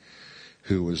guy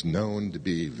who was known to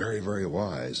be very, very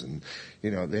wise. And,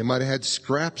 they might have had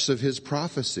scraps of his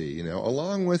prophecy,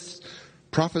 along with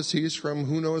prophecies from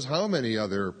who knows how many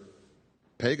other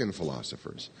pagan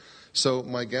philosophers. So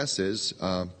my guess is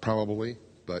probably,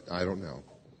 but I don't know.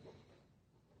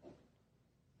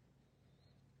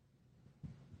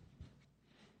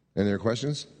 Any other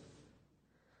questions?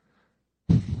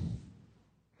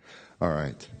 All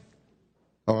right.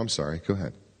 Oh, I'm sorry. Go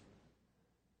ahead.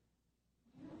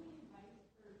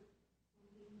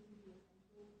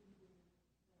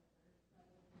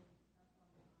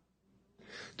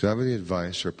 Do I have any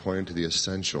advice for pointing to the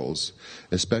essentials,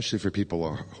 especially for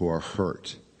people who are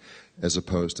hurt, as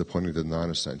opposed to pointing to the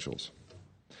non-essentials?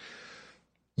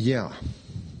 Yeah.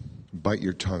 Bite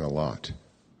your tongue a lot.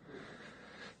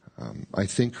 I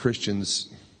think Christians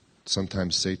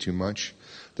sometimes say too much.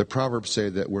 The Proverbs say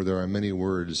that where there are many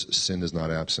words, sin is not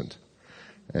absent.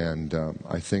 And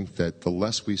I think that the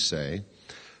less we say,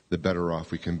 the better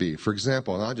off we can be. For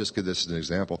example, and I'll just give this as an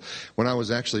example, when I was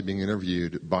actually being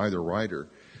interviewed by the writer,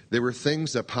 there were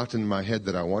things that popped into my head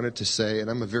that I wanted to say, and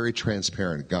I'm a very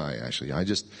transparent guy, actually.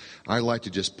 I like to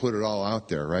just put it all out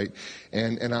there, right?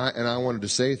 And I wanted to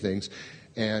say things,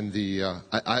 and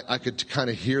I could kind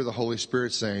of hear the Holy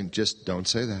Spirit saying, just don't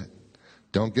say that.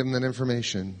 Don't give them that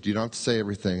information. You don't have to say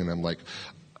everything. And I'm like,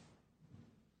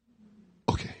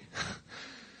 okay.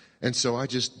 And so I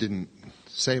just didn't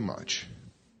say much.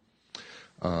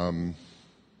 That's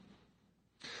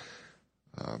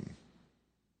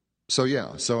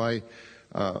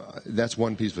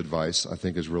one piece of advice I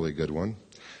think is a really good one.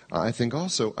 This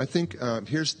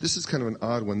is kind of an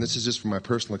odd one. This is just from my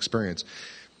personal experience.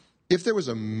 If there was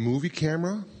a movie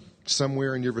camera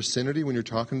somewhere in your vicinity when you're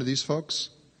talking to these folks,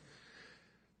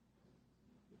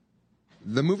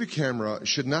 the movie camera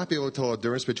should not be able to tell a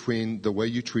difference between the way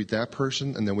you treat that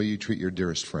person and the way you treat your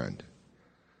dearest friend.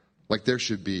 Like there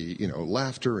should be,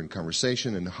 laughter and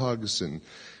conversation and hugs and,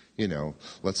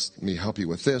 let me help you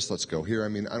with this. Let's go here. I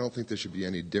mean, I don't think there should be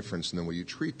any difference in the way you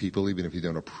treat people, even if you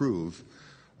don't approve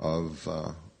of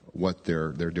what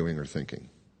they're doing or thinking.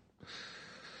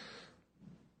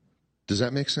 Does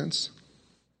that make sense?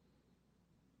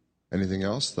 Anything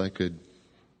else that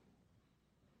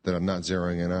I'm not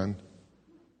zeroing in on?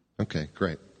 Okay,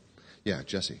 great. Yeah,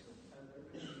 Jesse.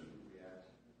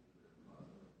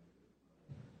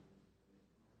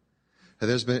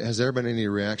 Has there been any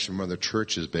reaction from other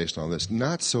churches based on this?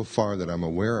 Not so far that I'm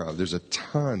aware of. There's a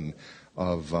ton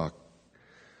of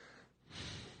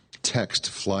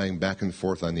text flying back and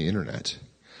forth on the internet.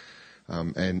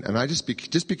 And I just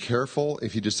be careful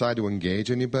if you decide to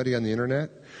engage anybody on the internet.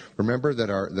 Remember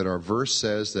that our verse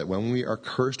says that when we are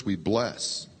cursed, we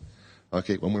bless.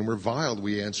 Okay, when we're reviled,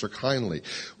 we answer kindly.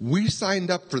 We signed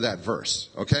up for that verse,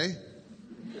 okay?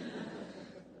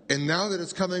 And now that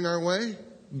it's coming our way,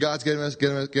 God's given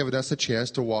us a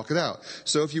chance to walk it out.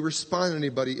 So if you respond to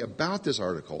anybody about this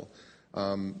article,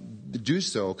 do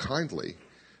so kindly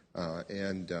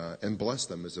and bless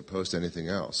them as opposed to anything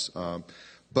else.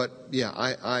 But yeah,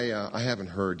 I haven't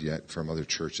heard yet from other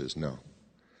churches. No.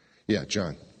 Yeah,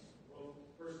 John.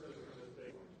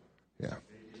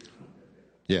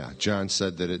 Yeah, John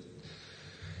said that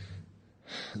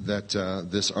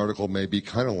this article may be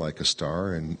kind of like a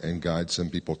star and guide some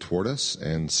people toward us,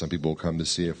 and some people will come to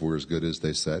see if we're as good as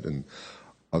they said, and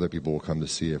other people will come to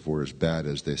see if we're as bad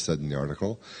as they said in the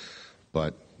article.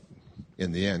 But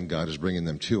in the end, God is bringing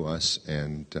them to us,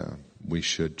 and we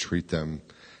should treat them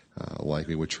like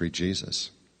we would treat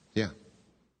Jesus. Yeah,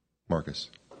 Marcus.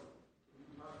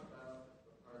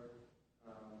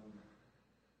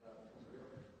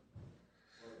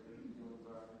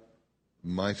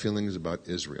 My feelings about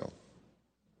Israel.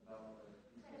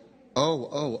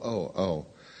 Oh.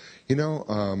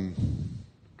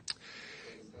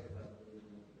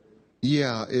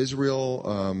 Yeah,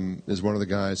 Israel is one of the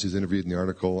guys who's interviewed in the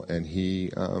article, and he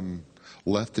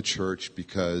left the church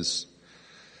because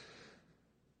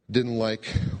didn't like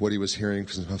what he was hearing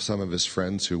from some of his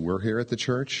friends who were here at the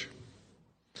church.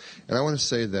 And I want to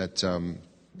say that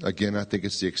again, I think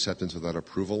it's the acceptance without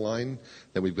approval line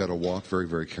that we've got to walk very,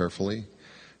 very carefully.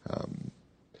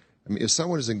 If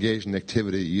someone is engaged in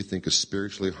activity you think is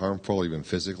spiritually harmful, even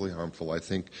physically harmful, I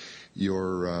think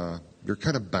you're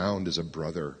kind of bound as a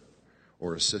brother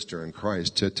or a sister in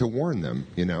Christ to warn them,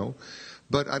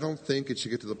 But I don't think it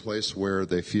should get to the place where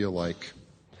they feel like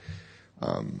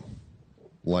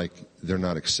they're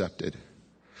not accepted.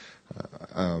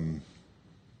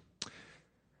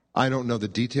 I don't know the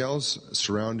details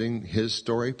surrounding his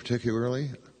story particularly,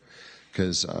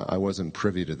 because I wasn't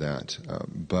privy to that.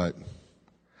 But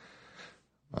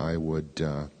I would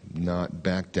not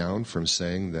back down from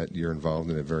saying that you're involved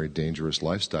in a very dangerous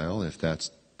lifestyle if that's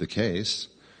the case.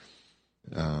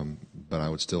 But I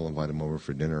would still invite him over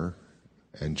for dinner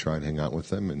and try and hang out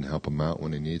with him and help him out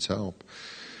when he needs help,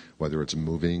 whether it's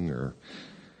moving or,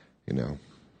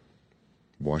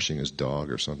 washing his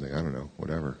dog or something. I don't know,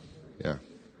 whatever. Yeah.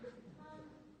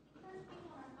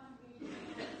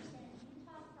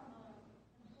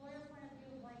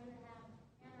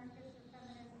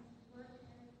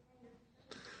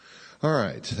 All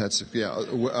right,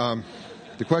 the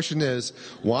question is,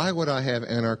 why would I have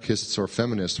anarchists or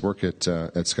feminists work at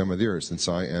Scum of the Earth since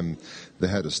I am the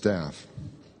head of staff?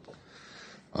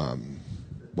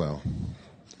 Well,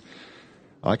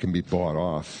 I can be bought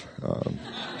off.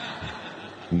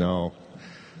 No.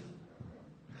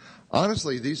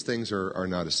 Honestly, these things are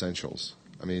not essentials.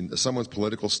 I mean, someone's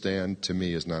political stand to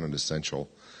me is not an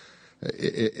essential.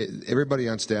 Everybody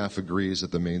on staff agrees that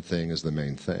the main thing is the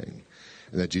main thing,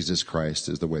 and that Jesus Christ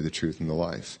is the way, the truth, and the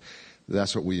life.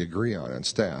 That's what we agree on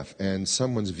staff. And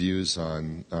someone's views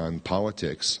on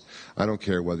politics, I don't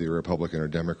care whether you're Republican or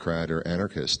Democrat or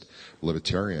anarchist,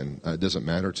 libertarian, it doesn't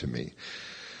matter to me.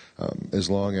 As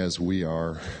long as we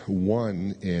are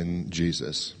one in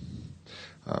Jesus.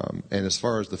 And as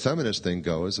far as the feminist thing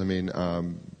goes, I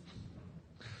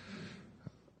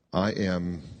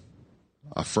am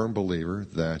a firm believer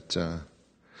that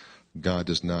God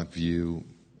does not view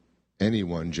any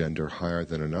one gender higher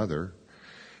than another.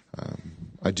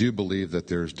 I do believe that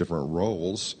there's different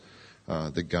roles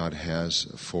that God has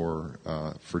for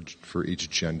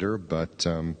each gender, but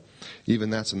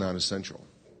even that's a non-essential.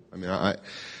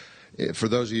 For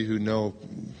those of you who know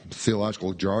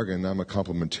theological jargon, I'm a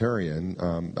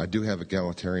complementarian. I do have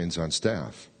egalitarians on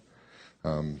staff,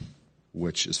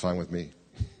 which is fine with me.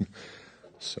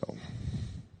 So,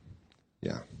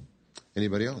 yeah.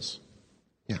 Anybody else?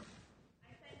 Yeah.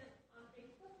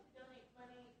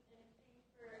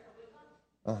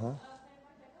 Uh-huh.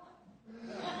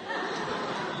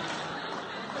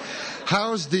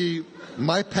 How's the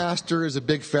My Pastor is a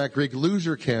Big Fat Greek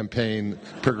Loser campaign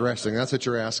progressing? That's what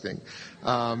you're asking.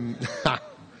 Well,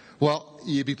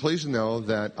 you'd be pleased to know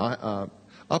that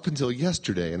up until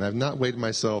yesterday, and I've not weighed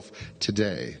myself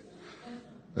today,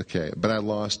 okay, but I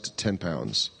lost 10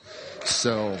 pounds.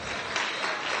 So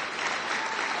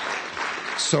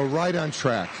right on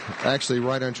track. Actually,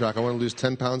 right on track. I want to lose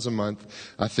 10 pounds a month.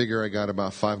 I figure I got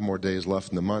about 5 more days left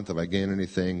in the month. If I gain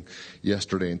anything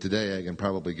yesterday and today, I can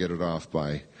probably get it off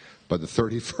by the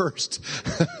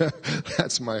 31st.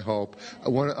 That's my hope.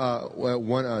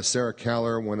 Sarah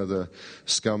Caller, one of the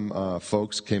Scum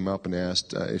folks, came up and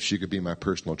asked if she could be my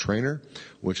personal trainer,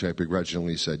 which I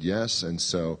begrudgingly said yes. And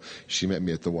so she met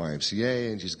me at the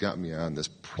YMCA, and she's got me on this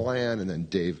plan. And then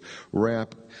Dave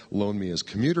Rapp loaned me his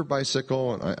commuter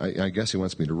bicycle, and I guess he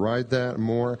wants me to ride that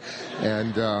more.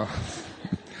 And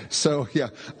so, yeah,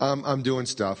 I'm doing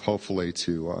stuff, hopefully,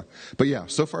 but yeah,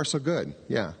 so far so good,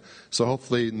 yeah. So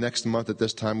hopefully next month at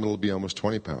this time it'll be almost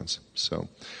 20 pounds. So,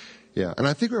 yeah, and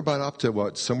I think we're about up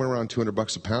to, somewhere around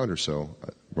 $200 a pound or so,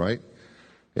 right?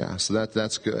 Yeah, so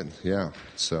that's good, yeah.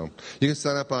 So you can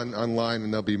sign up online,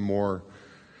 and there'll be more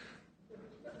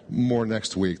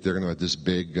next week. They're going to have this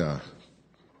big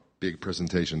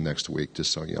presentation next week,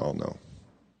 just so you all know.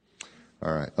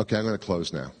 All right, okay, I'm going to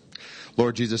close now.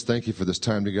 Lord Jesus, thank you for this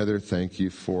time together. Thank you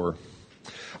for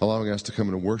allowing us to come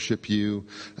and worship you.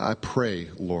 I pray,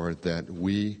 Lord, that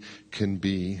we can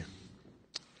be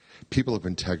people of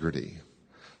integrity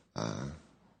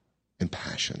and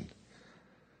passion,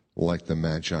 like the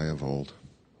Magi of old.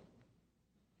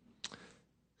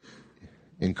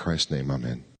 In Christ's name,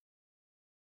 amen.